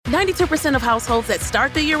92% of households that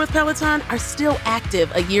start the year with Peloton are still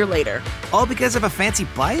active a year later. All because of a fancy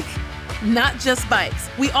bike? Not just bikes.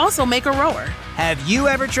 We also make a rower. Have you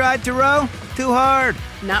ever tried to row? Too hard.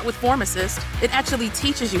 Not with Form Assist. It actually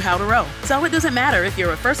teaches you how to row. So it doesn't matter if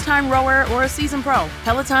you're a first-time rower or a seasoned pro.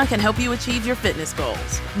 Peloton can help you achieve your fitness goals.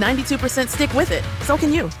 92% stick with it. So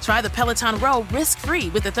can you. Try the Peloton Row risk-free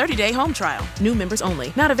with a 30-day home trial. New members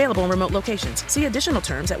only. Not available in remote locations. See additional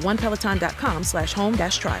terms at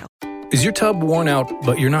onepeloton.com/home-trial. Is your tub worn out,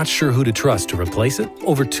 but you're not sure who to trust to replace it?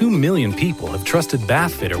 Over 2 million people have trusted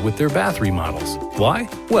Bath Fitter with their bath remodels. Why?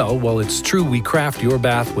 Well, while it's true we craft your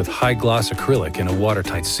bath with high-gloss acrylic and a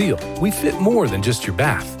watertight seal, we fit more than just your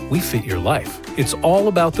bath. We fit your life. It's all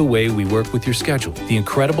about the way we work with your schedule, the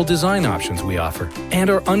incredible design options we offer, and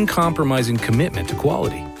our uncompromising commitment to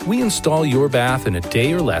quality. We install your bath in a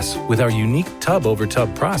day or less with our unique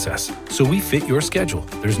tub-over-tub process, so we fit your schedule.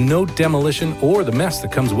 There's no demolition or the mess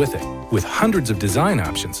that comes with it. With hundreds of design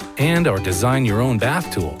options and our Design Your Own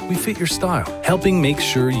Bath tool, we fit your style, helping make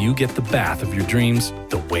sure you get the bath of your dreams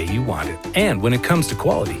the way you want it. And when it comes to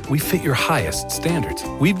quality, we fit your highest standards.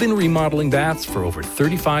 We've been remodeling baths for over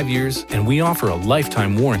 35 years, and we offer a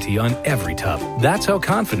lifetime warranty on every tub. That's how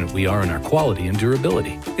confident we are in our quality and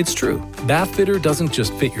durability. It's true. Bath Fitter doesn't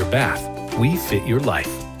just fit your bath. We fit your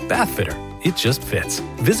life. Bath Fitter. It just fits.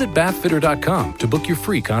 Visit bathfitter.com to book your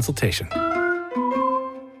free consultation.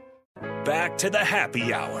 Back to the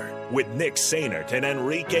happy hour with Nick Sainert and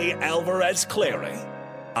Enrique Alvarez Clary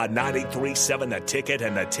on 93.7 The Ticket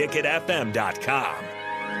and theticketfm.com.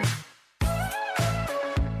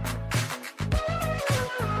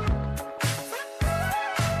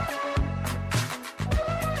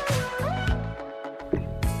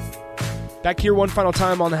 Back here one final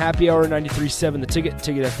time on the happy hour, 93.7 The Ticket,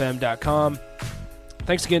 ticketfm.com.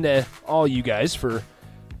 Thanks again to all you guys for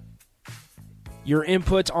your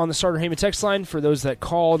input on the Starter Heyman text line, for those that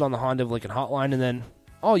called on the Honda of Lincoln hotline, and then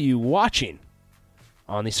all you watching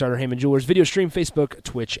on the Starter Heyman Jewelers video stream, Facebook,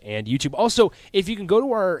 Twitch, and YouTube. Also, if you go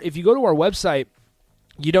to our website,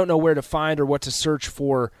 you don't know where to find or what to search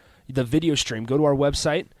for the video stream, go to our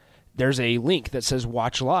website. There's a link that says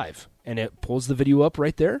Watch Live, and it pulls the video up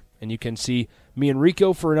right there, and you can see me and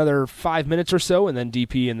Rico for another 5 minutes or so, and then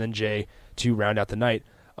DP and then Jay to round out the night,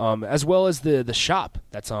 as well as the shop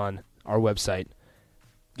that's on our website.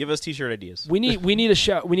 Give us t-shirt ideas. We need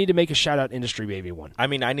to make a shout out Industry Baby one. I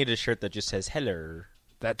mean, I need a shirt that just says hello.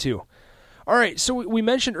 That too. All right, so we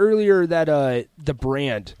mentioned earlier that the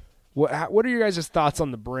brand. What are your guys' thoughts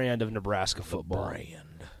on the brand of Nebraska football?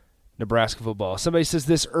 Nebraska football. Somebody says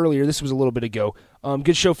this earlier. This was a little bit ago.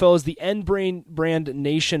 Good show, fellas. The N brand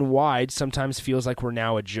nationwide sometimes feels like we're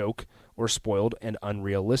now a joke or spoiled and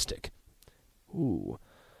unrealistic. Ooh.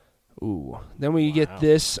 Then we get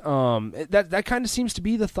this. That kind of seems to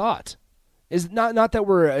be the thought. Is not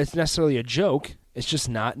that it's necessarily a joke. It's just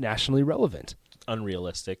not nationally relevant.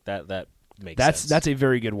 Unrealistic. That makes sense. That's a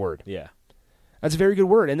very good word. Yeah. That's a very good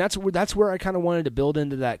word, and that's where I kind of wanted to build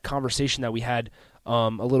into that conversation that we had a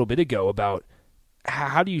little bit ago about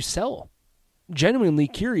how do you sell. Genuinely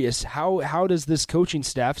curious, how does this coaching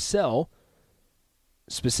staff sell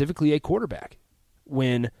specifically a quarterback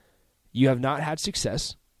when you have not had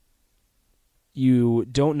success? You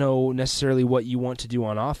don't know necessarily what you want to do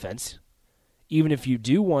on offense. Even if you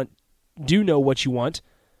do know what you want,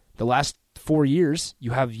 the last 4 years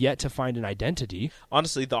you have yet to find an identity.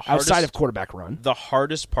 Honestly, outside of quarterback run, the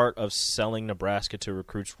hardest part of selling Nebraska to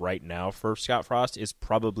recruits right now for Scott Frost is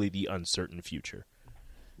probably the uncertain future.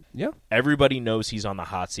 Yeah, everybody knows he's on the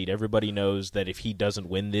hot seat. Everybody knows that if he doesn't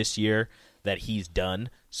win this year, that he's done.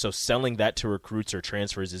 So selling that to recruits or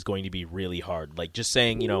transfers is going to be really hard. Like just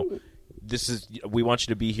saying, we want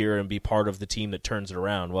you to be here and be part of the team that turns it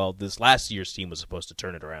around. Well, this last year's team was supposed to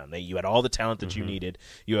turn it around. You had all the talent that you needed.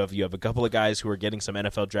 You have a couple of guys who are getting some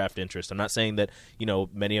NFL draft interest. I'm not saying that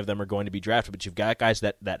many of them are going to be drafted, but you've got guys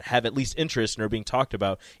that have at least interest and are being talked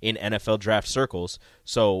about in NFL draft circles.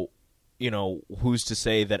 So, who's to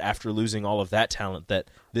say that after losing all of that talent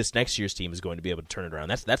that this next year's team is going to be able to turn it around?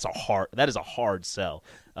 That is a hard sell.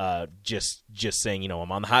 Just saying,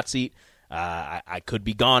 I'm on the hot seat. I could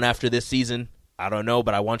be gone after this season. I don't know,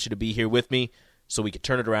 but I want you to be here with me so we can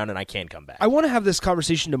turn it around and I can come back. I want to have this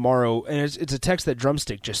conversation tomorrow, and it's a text that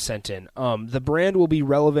Drumstick just sent in. The brand will be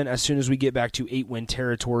relevant as soon as we get back to 8-win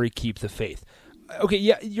territory. Keep the faith. Okay,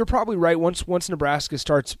 yeah, you're probably right. Once Nebraska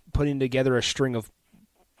starts putting together a string of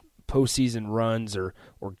postseason runs or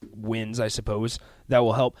wins, I suppose, that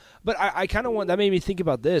will help. But I kind of that made me think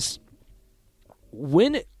about this.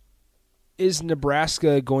 When is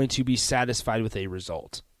Nebraska going to be satisfied with a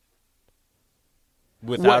result?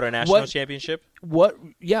 Without a national championship? What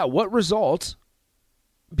result?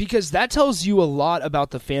 Because that tells you a lot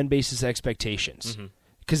about the fan base's expectations.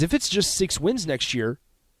 Because if it's just 6 wins next year,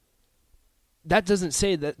 that doesn't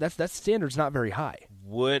say that standard's not very high.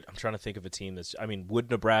 I'm trying to think of a team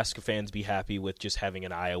would Nebraska fans be happy with just having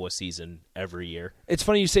an Iowa season every year? It's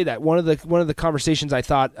funny you say that. One of the conversations I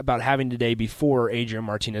thought about having today before Adrian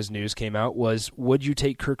Martinez news came out was, would you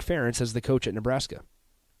take Kirk Ferentz as the coach at Nebraska?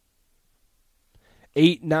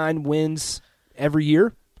 8-9 wins every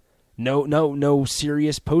year. No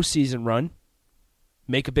serious postseason run.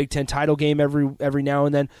 Make a Big Ten title game every now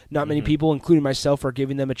and then. Not many people, including myself, are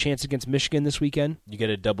giving them a chance against Michigan this weekend. You get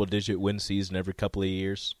a double-digit win season every couple of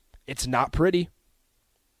years. It's not pretty.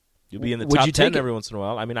 You'll be in the top 10 every once in a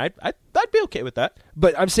while. I mean, I'd be okay with that.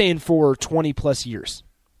 But I'm saying for 20-plus years.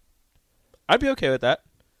 I'd be okay with that.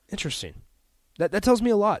 Interesting. That tells me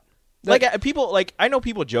a lot. I know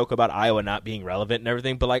people joke about Iowa not being relevant and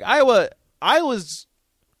everything, but like Iowa's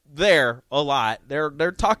there a lot.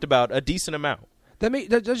 They're talked about a decent amount.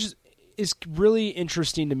 That just is really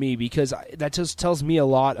interesting to me because that just tells me a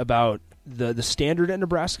lot about the standard at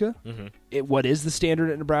Nebraska. What is the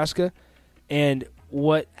standard at Nebraska, and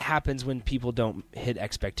what happens when people don't hit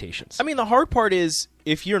expectations. I mean, the hard part is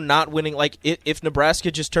if you're not winning, like if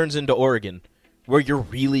Nebraska just turns into Oregon, where you're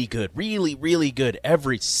really good, really, really good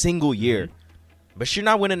every single year, but you're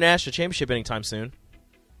not winning a national championship anytime soon.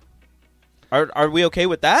 Are we okay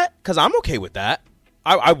with that? Because I'm okay with that.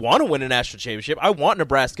 I want to win a national championship. I want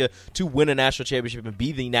Nebraska to win a national championship and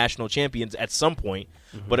be the national champions at some point.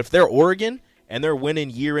 But if they're Oregon and they're winning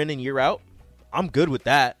year in and year out, I'm good with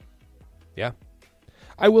that. Yeah.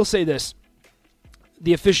 I will say this.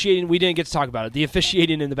 The officiating, we didn't get to talk about it. The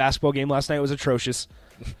officiating in the basketball game last night was atrocious.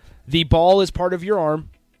 The ball is part of your arm.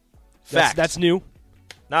 Fact. That's new.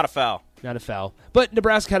 Not a foul. Not a foul. But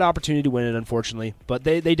Nebraska had an opportunity to win it, unfortunately. But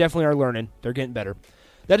they definitely are learning. They're getting better.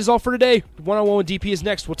 That is all for today. One-on-one with DP is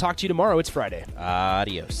next. We'll talk to you tomorrow. It's Friday.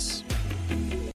 Adios.